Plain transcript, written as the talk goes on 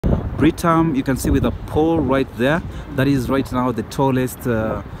Britam, you can see with a pole right there. That is right now the tallest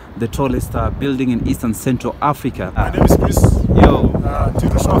building in Eastern Central Africa. My name is Chris. Yo. From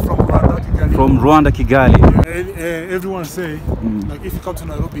Rwanda, Kigali. From Rwanda, Kigali. Everyone say, like if you come to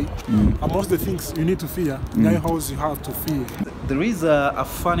Nairobi, amongst the things you need to fear, nine houses you have to fear. There is a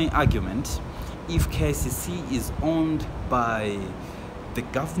funny argument if KICC is owned by the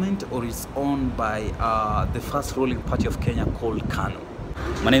government or is owned by the first ruling party of Kenya called KANU.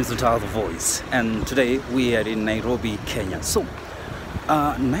 My name is The Voice, and today we are in Nairobi, Kenya. So,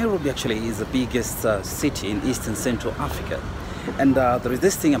 Nairobi actually is the biggest city in Eastern Central Africa. And there is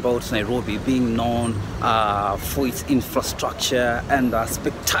this thing about Nairobi being known for its infrastructure and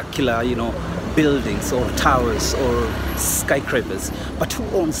spectacular, buildings or towers or skyscrapers. But who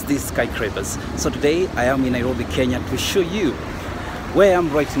owns these skyscrapers? So today I am in Nairobi, Kenya to show you where I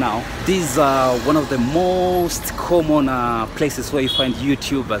am right now. These are one of the most common places where you find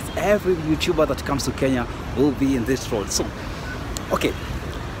YouTubers. Every YouTuber that comes to Kenya will be in this road. So, okay,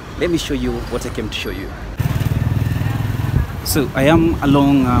 let me show you what I came to show you. So I am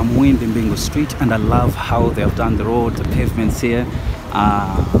along Mbingo Street, and I love how they have done the road, the pavements here,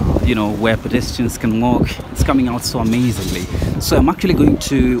 where pedestrians can walk. It's coming out so amazingly. So I'm actually going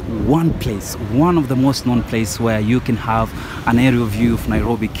to one place, one of the most known places where you can have an aerial view of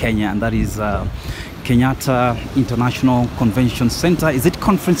Nairobi, Kenya, and that is Kenyatta International Convention Center. Is it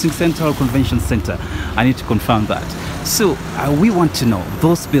Conferencing Center or Convention Center? I need to confirm that. So we want to know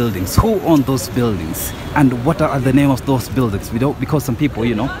those buildings, who own those buildings, and what are the name of those buildings. We don't, because some people,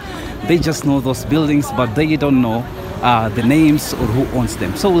 they just know those buildings, but they don't know the names or who owns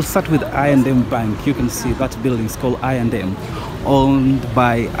them. So we'll start with I&M Bank. You can see that building is called I&M, owned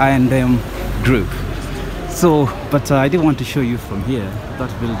by I&M Group. So, but I didn't want to show you from here, that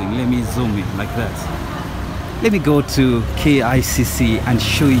building. Let me zoom in like that. Let me go to KICC and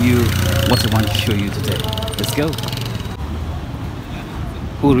show you what I want to show you today. Let's go.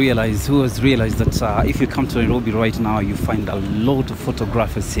 Who has realized that if you come to Nairobi right now, you find a lot of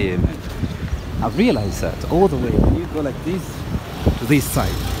photographers here, man. I've realized that all the way. You go like this to this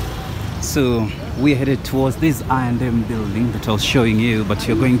side. So we're headed towards this I&M building that I was showing you, but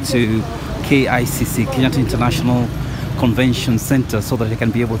you're going to KICC, Kenyatta International Convention Center, so that I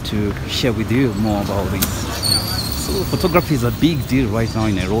can be able to share with you more about this. So photography is a big deal right now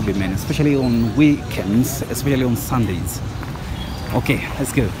in Nairobi, man, especially on weekends, especially on Sundays. Okay,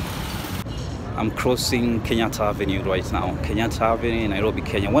 let's go. I'm crossing Kenyatta Avenue right now. Kenyatta Avenue in Nairobi,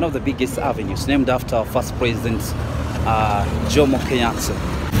 Kenya. One of the biggest avenues, named after our first president, Jomo Kenyatta.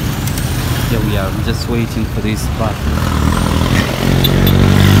 Here we are, I'm just waiting for this bus.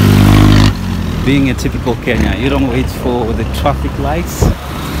 Being a typical Kenya, you don't wait for the traffic lights.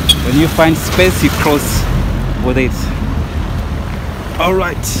 When you find space, you cross with it. All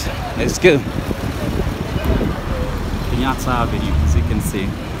right, let's go. Kenyatta Avenue, as you can see.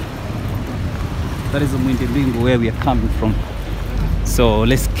 That is the Mbingo where we are coming from. So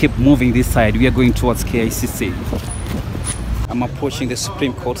let's keep moving this side. We are going towards KICC. I'm approaching the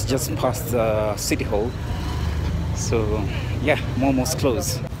Supreme Court, just past the City Hall. So yeah, I'm almost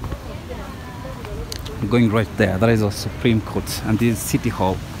close. I'm going right there. That is our Supreme Court, and this is City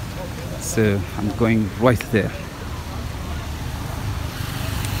Hall. So I'm going right there.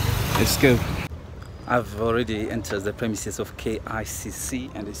 Let's go. I've already entered the premises of KICC,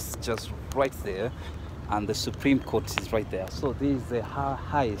 and it's just right there, and the Supreme Court is right there. So this is the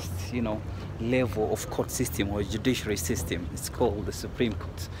highest, level of court system or judiciary system. It's called the Supreme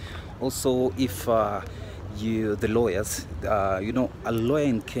Court. Also, if the lawyers, a lawyer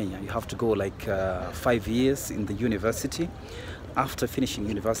in Kenya, you have to go like 5 years in the university. After finishing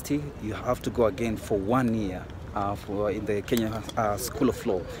university, you have to go again for 1 year. In the Kenya School of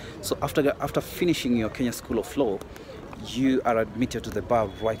Law. So after finishing your Kenya School of Law, you are admitted to the bar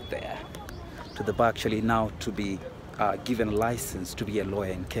right there. To the bar actually now to be given a license to be a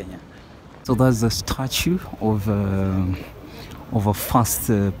lawyer in Kenya. So that's a statue of our first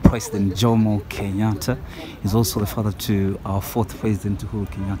President Jomo Kenyatta. He's also the father to our fourth President Uhuru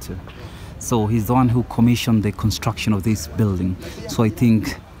Kenyatta. So he's the one who commissioned the construction of this building. So I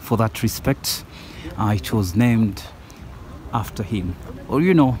think for that respect, it was named after him. Or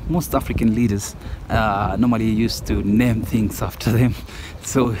most African leaders normally used to name things after them.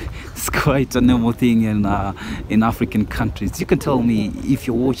 So it's quite a normal thing in African countries. You can tell me if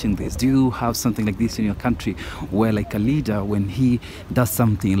you're watching this, do you have something like this in your country where like a leader, when he does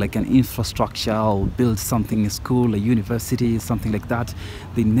something like an infrastructure or builds something, a school, a university, something like that,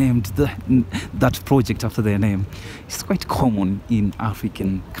 they named that project after their name? It's quite common in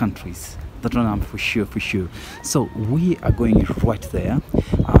African countries. That one I'm for sure. So we are going right there.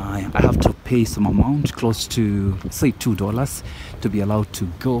 I have to pay some amount close to say $2 to be allowed to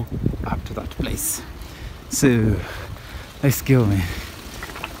go up to that place. So let's go, man.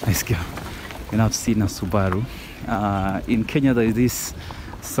 Let's go. And I've seen a Subaru. In Kenya there is this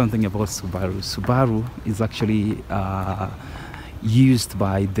something about Subaru. Subaru is actually used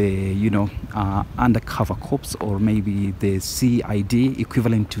by the undercover cops, or maybe the CID,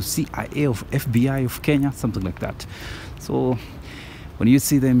 equivalent to CIA of FBI of Kenya, something like that. So when you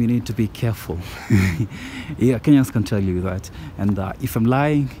see them, you need to be careful. Yeah, Kenyans can tell you that. And if I'm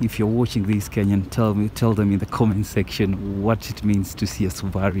lying, if you're watching this, Kenyan, tell them in the comment section what it means to see a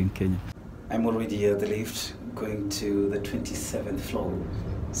Subaru in Kenya. I'm already at the lift, going to the 27th floor.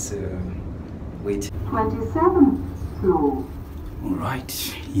 So wait. 27th floor. All right,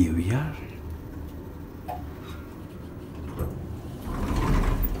 here we are.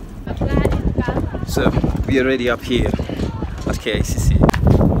 So we are already up here at KICC.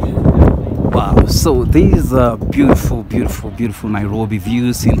 Wow, so these are beautiful, beautiful, beautiful Nairobi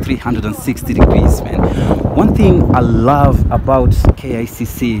views in 360 degrees, man. One thing I love about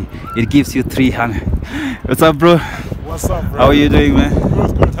KICC, it gives you 300. What's up, bro? What's up, bro? How are you doing, man?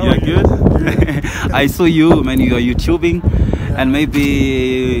 Good. How are you? Good? I saw you, man. You are YouTubing, and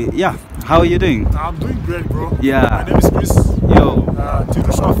maybe, yeah. How are you doing? I'm doing great, bro. Yeah. My name is Chris. Yo. From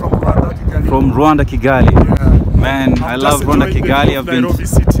Rwanda, Kigali. From Rwanda, Kigali. Yeah. Man, I love Rwanda, Kigali. I've been. Nairobi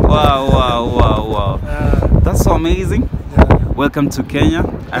City. Wow. That's so amazing. Yeah. Welcome to Kenya.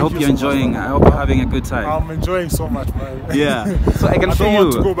 I hope you're enjoying. I hope you're having a good time. I'm enjoying so much, man. Yeah. So I can show you. I don't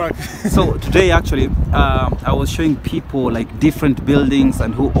want to go back. So today, actually, I was showing people like different buildings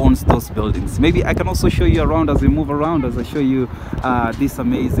and who owns those buildings. Maybe I can also show you around as we move around, as I show you this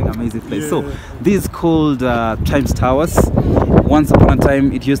amazing place. Yeah. So this is called Britam Towers. Once upon a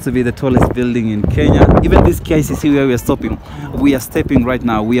time, it used to be the tallest building in Kenya. Even this KICC where we are stepping right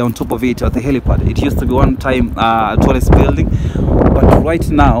now. We are on top of it at the helipad. It used to be one time tallest building, but right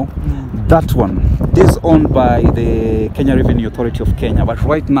now, that one, this is owned by the Kenya Revenue Authority of Kenya. But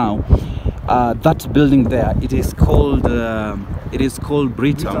right now, that building there, it is called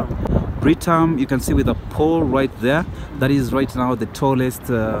Britam. Britam, you can see with a pole right there. That is right now the tallest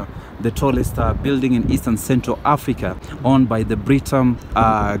building in Eastern Central Africa, owned by the Britam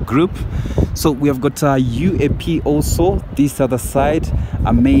group. So we have got UAP also, this other side,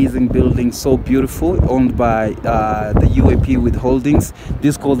 amazing building, so beautiful, owned by the UAP with holdings.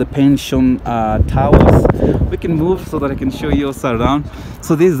 This is called the Pension Towers. We can move so that I can show you also around.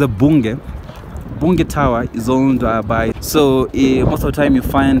 So this is the Bunge Tower, is owned by, so most of the time you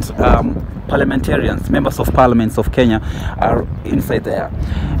find parliamentarians, members of parliaments of Kenya are inside there,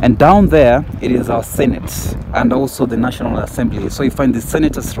 and down there it is our Senate and also the National Assembly. So you find the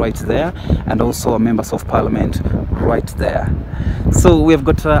senators right there and also members of parliament right there. So we have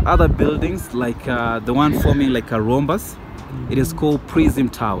got other buildings like the one forming like a rhombus. It is called Prism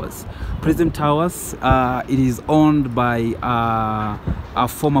Towers. Prism Towers, it is owned by a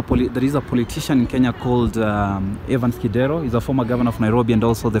former there is a politician in Kenya called EVANS KIDERO. He's a former governor of Nairobi and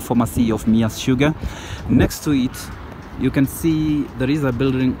also the former CEO of Mia's Sugar. Next to it, you can see there is a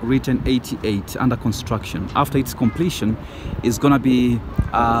building written 88 under construction. After its completion, it's gonna be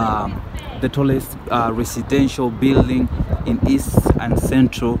the tallest residential building in East and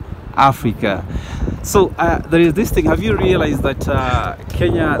Central Africa. So there is this thing. Have you realized that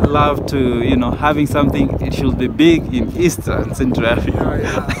Kenya love to, having something, it should be big in East and Central Africa?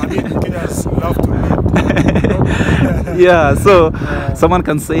 Yeah. I mean, Kenyans love to lead. Yeah, so someone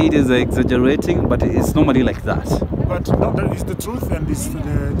can say it is exaggerating, but it's normally like that. But no, that is the truth and it's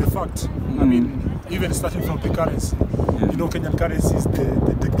the fact. I mean, even starting from the currency, Kenyan currency is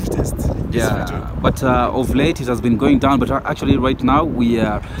the greatest in this region. But of late it has been going down, but actually right now we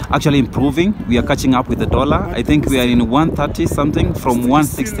are actually improving. We are catching up with the dollar. But I think we are in 130 something from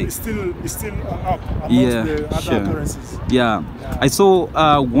 160. It's still up amongst the other currencies. Yeah. I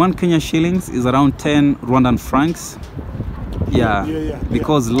saw 1 Kenya shillings is around 10 Rwandan francs.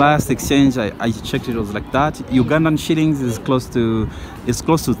 Because last exchange I checked, it was like that. Ugandan shillings is close to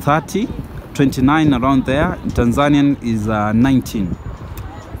 30, 29 around there. Tanzanian is 19.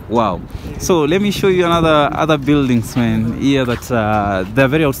 Wow. So let me show you other buildings, man, here that they're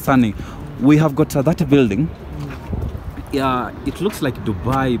very outstanding. We have got that building. Yeah, it looks like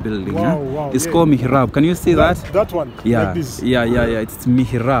Dubai building. Wow, it's called Mihrab. Can you see that? That one. Yeah, like this. Yeah. It's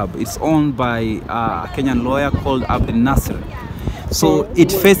Mihrab. It's owned by a Kenyan lawyer called Ahmednasir. So it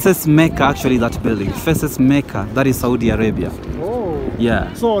faces Mecca. Actually, that building faces Mecca. That is Saudi Arabia. Oh.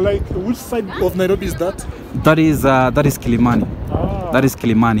 Yeah. So, like, which side of Nairobi is that? That is Kilimani. Ah. That is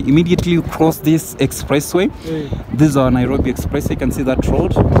Kilimani. Immediately you cross this expressway. This is our Nairobi expressway. You can see that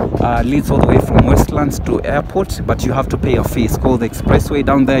road leads all the way from Westlands to airport, but you have to pay a fee. It's called the expressway.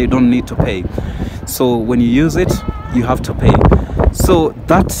 Down there you don't need to pay. So when you use it, you have to pay. So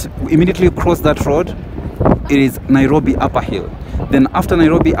that immediately you cross that road, it is Nairobi Upper Hill. Then after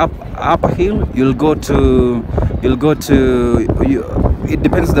Nairobi Upper Hill, it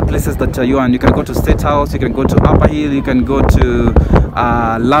depends on the places that you are in. You can go to State House, you can go to Upper Hill, you can go to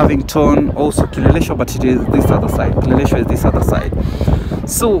Lavington, also Kileleshwa, but it is this other side. Kileleshwa is this other side.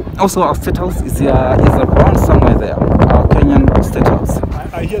 So also our State House is around somewhere there, our Kenyan State House.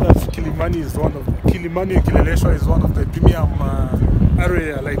 I hear that Kilimani and Kileleshwa is one of the premium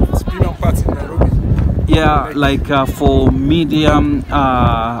area, like premium parts in Nairobi. Yeah, like for medium,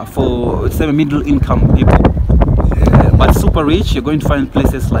 for say middle income people. But super rich, you're going to find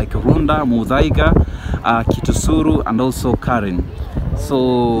places like Rwanda, Muthaiga, Kitusuru, and also Karen.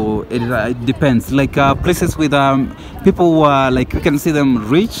 So it depends. Like places with people who are like, you can see them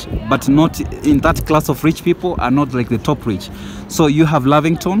rich, but not in that class of rich people, are not like the top rich. So you have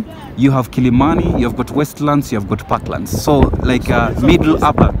Lavington, you have Kilimani, you have got Westlands, you have got Parklands. So like middle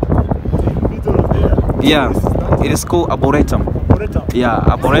upper. Yeah, it is called Arboretum. Yeah,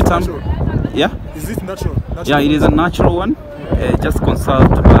 Arboretum. Yeah. Is it natural? Yeah, it is a natural one. Just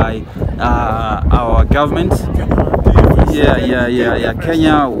consulted by our government. Yeah.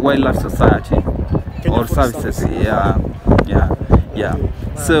 Kenya Wildlife Society or Services. Yeah.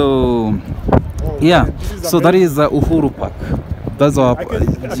 So yeah. So that is Uhuru Park. That's our. I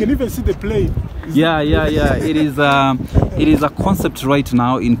can even see the plane. Yeah. It is a concept right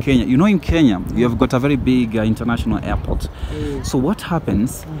now in Kenya. You know, in Kenya, you have got a very big international airport. So what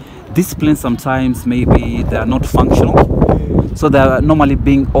happens? These planes sometimes maybe they are not functional. So they are normally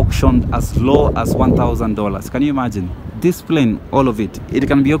being auctioned as low as $1,000. Can you imagine? This plane, all of it, it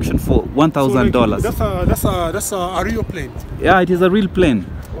can be auctioned for $1,000. So that's a real plane. Yeah, it is a real plane,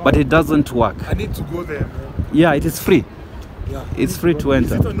 but it doesn't work. I need to go there. Yeah, it is free. Yeah, it's free to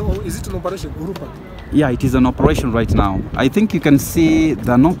enter. Is it an operation? Yeah, it is an operation right now. I think you can see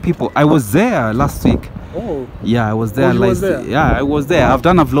there are no people. I was there last week. Oh. Yeah, I was there. Yeah, I was there. I've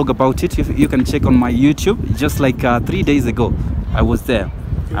done a vlog about it. You can check on my YouTube. Just like 3 days ago, I was there.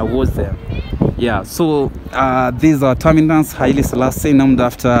 Yeah. So these are terminals Haile Selassie, named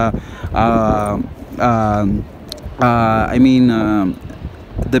after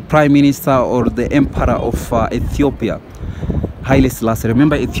the Prime Minister or the Emperor of Ethiopia, Haile Selassie.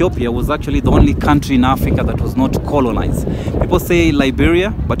 Remember, Ethiopia was actually the only country in Africa that was not colonized. People say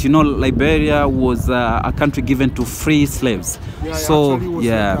Liberia, but you know, Liberia was a country given to free slaves.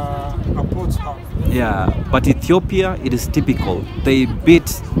 But Ethiopia, it is typical. They beat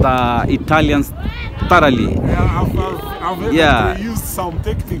the Italians thoroughly. They used some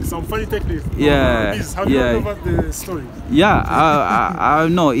techniques, some funny techniques. Have you heard about the story? Yeah, I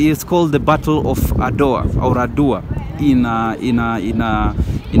know. It's called the Battle of Adwa or Adua in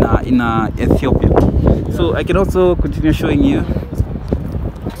Ethiopia. So I can also continue showing you.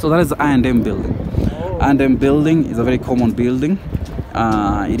 So that is the I&M building. I&M building is a very common building.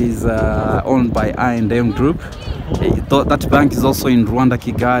 It is owned by I&M Group. That bank is also in Rwanda,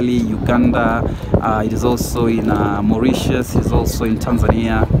 Kigali, Uganda. It is also in Mauritius. It is also in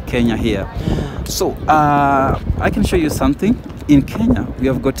Tanzania, Kenya here. So I can show you something. In Kenya, we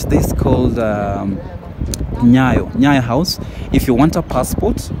have got this called Nyayo House. If you want a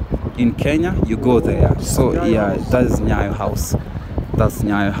passport in Kenya, you go there. So yeah, that is Nyayo House. That's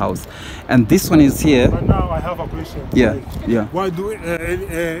Nyayo House. And this one is here. But now I have a question. Yeah. Why do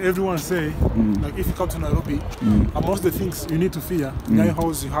everyone say, like if you come to Nairobi, amongst the things you need to fear, Nyayo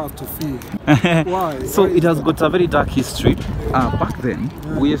House you have to fear? Why? So it has got a very dark history. Back then,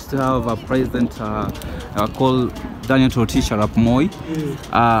 we used to have a president called Daniel Toroitich Arap Moi.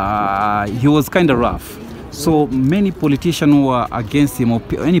 He was kind of rough. So many politicians who were against him, or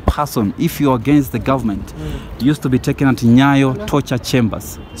any person, if you're against the government, used to be taken at Nyayo torture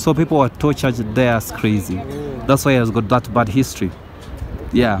chambers. So people were tortured there as crazy. That's why it has got that bad history.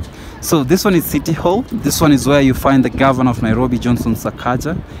 Yeah. So this one is City Hall. This one is where you find the governor of Nairobi, Johnson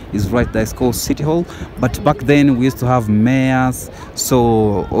Sakaja, is right there. It's called City Hall. But back then we used to have mayors,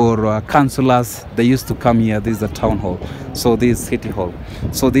 or councillors. They used to come here. This is the town hall. So this is City Hall.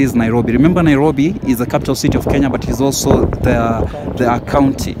 So this is Nairobi. Remember, Nairobi is the capital city of Kenya, but it's also the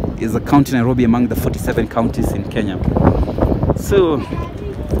county. Is the county Nairobi among the 47 counties in Kenya. So,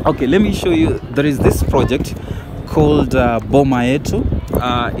 okay, let me show you. There is this project called Boma Yetu.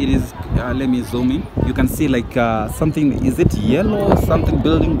 It is, let me zoom in. You can see like something, is it yellow or something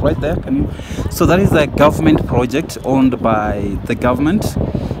building right there? Can you? So that is a government project owned by the government,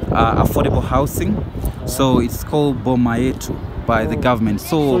 affordable housing. So it's called Boma Yetu by the government.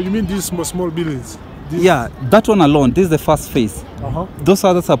 So you mean these small buildings? Yeah, that one alone, this is the first phase. Those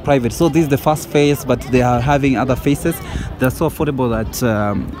others are private, so this is the first phase, but they are having other phases. They're so affordable that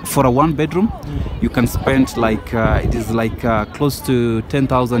for a 1-bedroom, you can spend like, it is like close to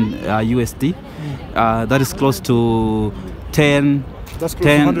 10,000 USD. That is close to 10,000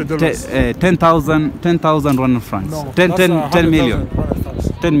 Rwandan francs. No, 10 million.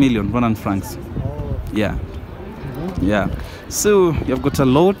 10 million Rwandan francs. Yeah. Yeah. So you've got a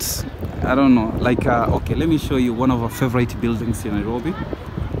lot. I don't know, like okay, let me show you one of our favorite buildings in Nairobi.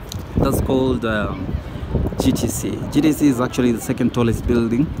 That's called GTC. GTC is actually the second tallest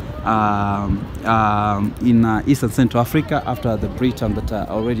building in East and Central Africa, after the Britam that I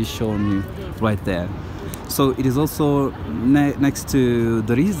already shown you right there. So it is also next to,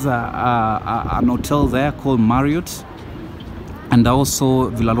 there is an hotel there called Marriott, and also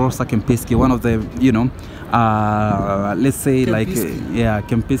Rosa Kempinski, one of the, you know, let's say Kempinski. Like yeah,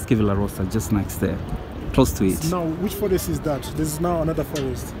 Kempinski Villa Rosa, just next there, close to it. Now, which forest is that? This is now another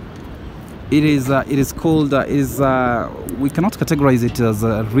forest. It is called we cannot categorize it as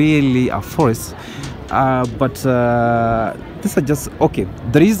really a forest, but these are just okay.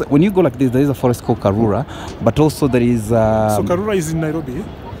 There is, when you go like this, there is a forest called Karura, but also there is so Karura is in Nairobi.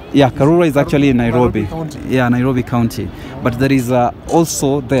 Yeah, Karura is actually in Nairobi. Yeah, Nairobi County. But there is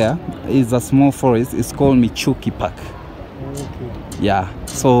also there is a small forest. It's called Michuki Park. Okay. Yeah.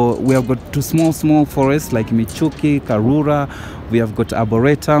 So we have got two small forests like Michuki, Karura. We have got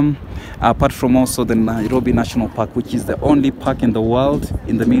Arboretum. Apart from also the Nairobi National Park, which is the only park in the world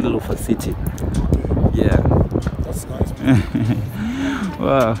in the middle of a city. Yeah. That's nice.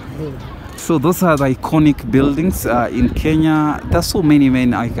 Wow. So those are the iconic buildings in Kenya. There's so many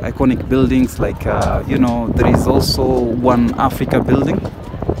iconic buildings, like you know, there is also One Africa building.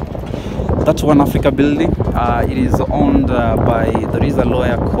 That One Africa building, it is owned by, there is a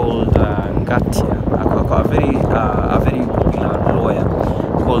lawyer called Ngatia, a very popular lawyer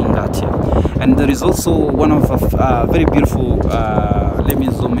called Ngatia. And there is also one of very beautiful, let me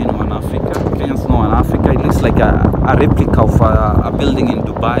zoom in, One Africa. Kenyans know One Africa. It looks like a replica of a building in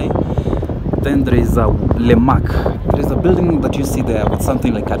Dubai. Then there is a Lemak. There is a building that you see there with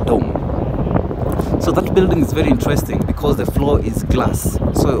something like a dome. So that building is very interesting because the floor is glass.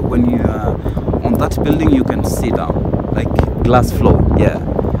 So when you are on that building, you can sit down, like glass floor. Yeah,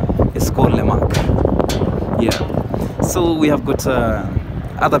 it's called Lemak. Yeah. So we have got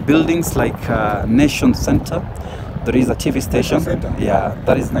other buildings like Nation Center. There is a TV station. Yeah,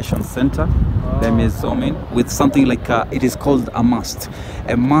 that is Nation Center. Let me zoom in with something like it is called a mast.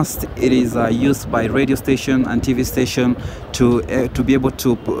 A mast, it is used by radio station and TV station to be able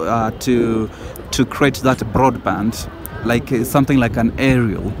to create that broadband, like something like an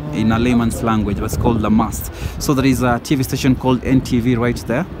aerial in a layman's language. It's called a mast. So there is a TV station called NTV right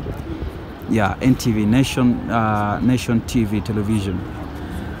there. Yeah, NTV, Nation TV television.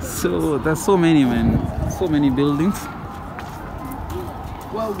 So there's so many, man, so many buildings.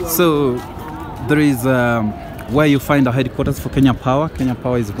 So there is where you find the headquarters for Kenya Power. Kenya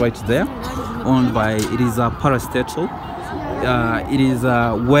Power is right there, owned by, it is a parastatal. It is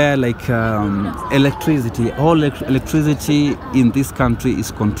where like electricity, all electricity in this country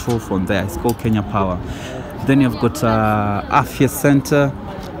is controlled from there. It's called Kenya Power. Then you've got Afya Center,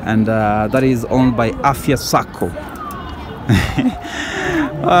 and that is owned by Afya Sacco.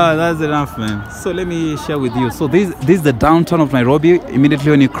 Oh, that's enough, man. So let me share with you. So this is the downtown of Nairobi. Immediately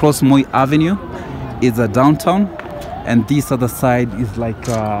when you cross Moi Avenue, it's a downtown, and this other side is like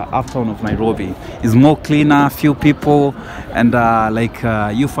uptown of Nairobi. It's more cleaner, few people, and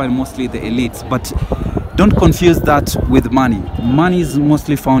you find mostly the elites. But don't confuse that with money. Money is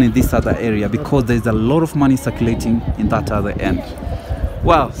mostly found in this other area because there's a lot of money circulating in that other end.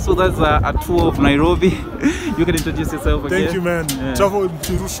 Wow, so that's a tour of Nairobi. You can introduce yourself again. Thank you, man. Yeah. Travel with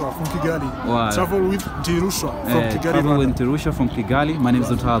Tirusha from Kigali. Wow. Travel with Tirusha from Kigali. Travel with Tirusha from Kigali. My name is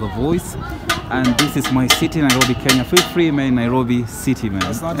Dr. The Voice, and this is my city, Nairobi, Kenya. Feel free, man, Nairobi city,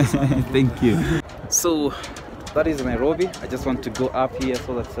 man. Thank you. So that is Nairobi. I just want to go up here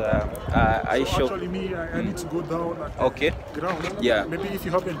so that I show. Actually, me, I need to go down. Okay. Ground. Yeah. Maybe if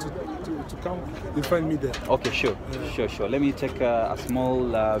you happen to come, you'll find me there. Okay, sure. Sure. Let me take a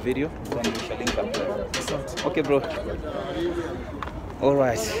small video, then we shall link up there. Okay, bro. All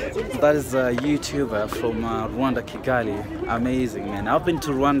right. That is a YouTuber from Rwanda, Kigali. Amazing, man. I've been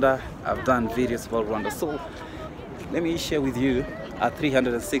to Rwanda. I've done videos about Rwanda. So let me share with you a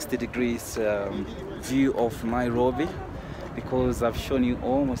 360 degrees view of Nairobi, because I've shown you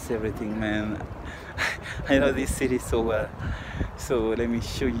almost everything, man. I know this city so well, so let me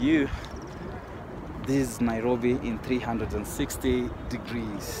show you. This is Nairobi in 360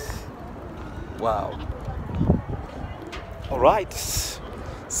 degrees. Wow. All right,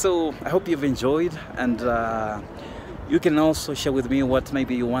 so I hope you've enjoyed, and you can also share with me what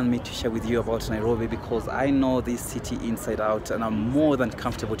maybe you want me to share with you about Nairobi, because I know this city inside out and I'm more than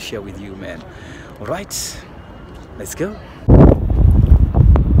comfortable to share with you, man. All right, let's go.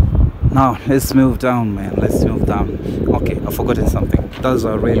 Now let's move down, man. Let's move down. Okay, I've forgotten something. That's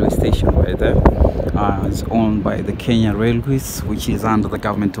a railway station right there. It's owned by the Kenya Railways, which is under the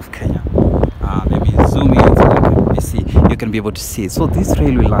government of Kenya. Let me zoom in so you can be able to see. So this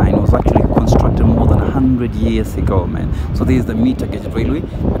railway line was actually constructed more than 100 years ago, man. So this is the meter gauge railway,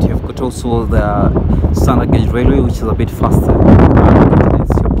 but you have got also the standard gauge railway, which is a bit faster.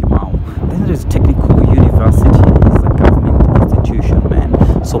 Then there is technical university. It's a government institution,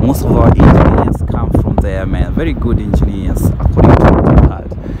 man. So most of our engineers come from there, man. Very good engineers, according to what I've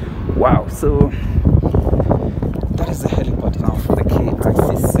heard. Wow. So that is the helipad now for the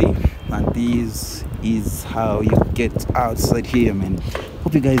KICC, and this is how you get outside here, man.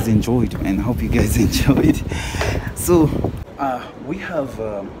 Hope you guys enjoyed, man. Hope you guys enjoyed. So we have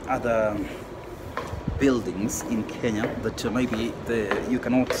other buildings in Kenya that maybe you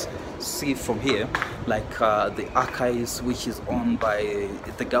cannot see from here, like the archives, which is owned by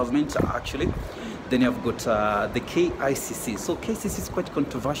the government actually. Then you've got the KICC. So KICC is quite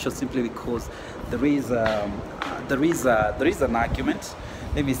controversial simply because there is an argument.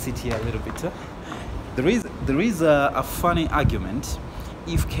 Let me sit here a little bit. There is a funny argument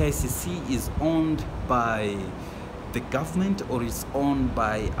if KICC is owned by the government or is owned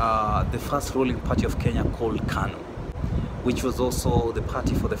by the first ruling party of Kenya called KANU, which was also the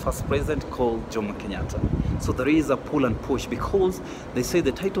party for the first president called Jomo Kenyatta. So there is a pull and push, because they say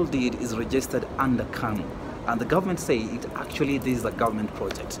the title deed is registered under KANU, and the government say it actually this is a government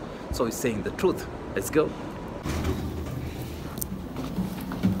project. So it's saying the truth. Let's go.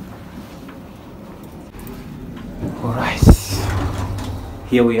 All right,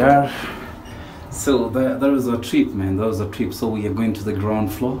 here we are. So there was a trip, man. There was a trip. So we are going to the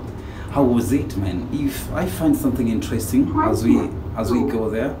ground floor. How was it, man? If I find something interesting as we go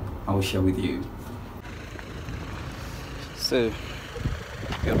there, I will share with you. So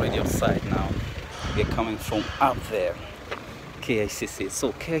we're already outside now. We're coming from up there, KICC.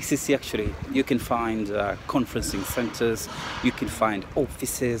 So KICC, actually, you can find conferencing centers, you can find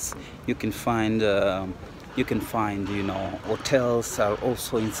offices, you can find you know, hotels are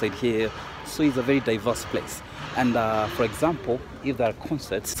also inside here. So it's a very diverse place. And for example, if there are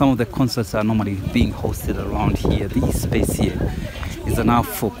concerts, some of the concerts are normally being hosted around here. This space here is enough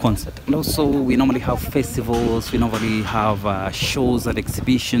for concert. And also we normally have festivals, we normally have shows and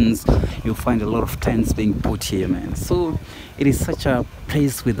exhibitions. You'll find a lot of tents being put here, man. So it is such a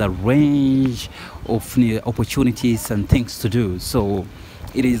place with a range of opportunities and things to do. So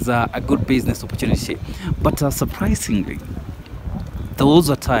it is a good business opportunity. But surprisingly, there was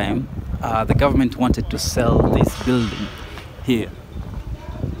a time the government wanted to sell this building here.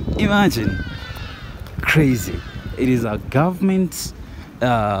 Imagine, crazy. It is a government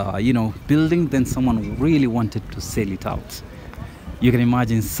you know, building, then someone really wanted to sell it out. You can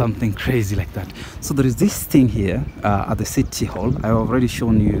imagine something crazy like that. So there is this thing here at the City Hall. I've already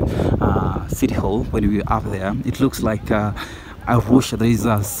shown you City Hall when we were up there. It looks like Arusha. There is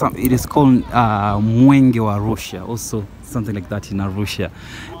it is called Mwenge wa Arusha, also something like that in Arusha.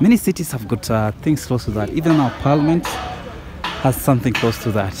 Many cities have got things close to that. Even our parliament has something close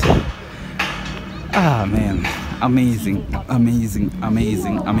to that. Ah, man, amazing, amazing,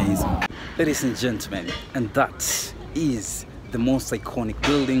 amazing, amazing. Ladies and gentlemen, and that is the most iconic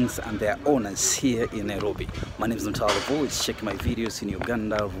buildings and their owners here in Nairobi. My name is Voice. Check my videos in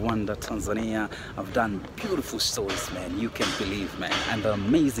Uganda, Rwanda, Tanzania. I've done beautiful stories, man. You can't believe, man. And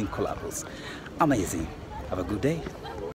amazing collabs. Amazing. Have a good day.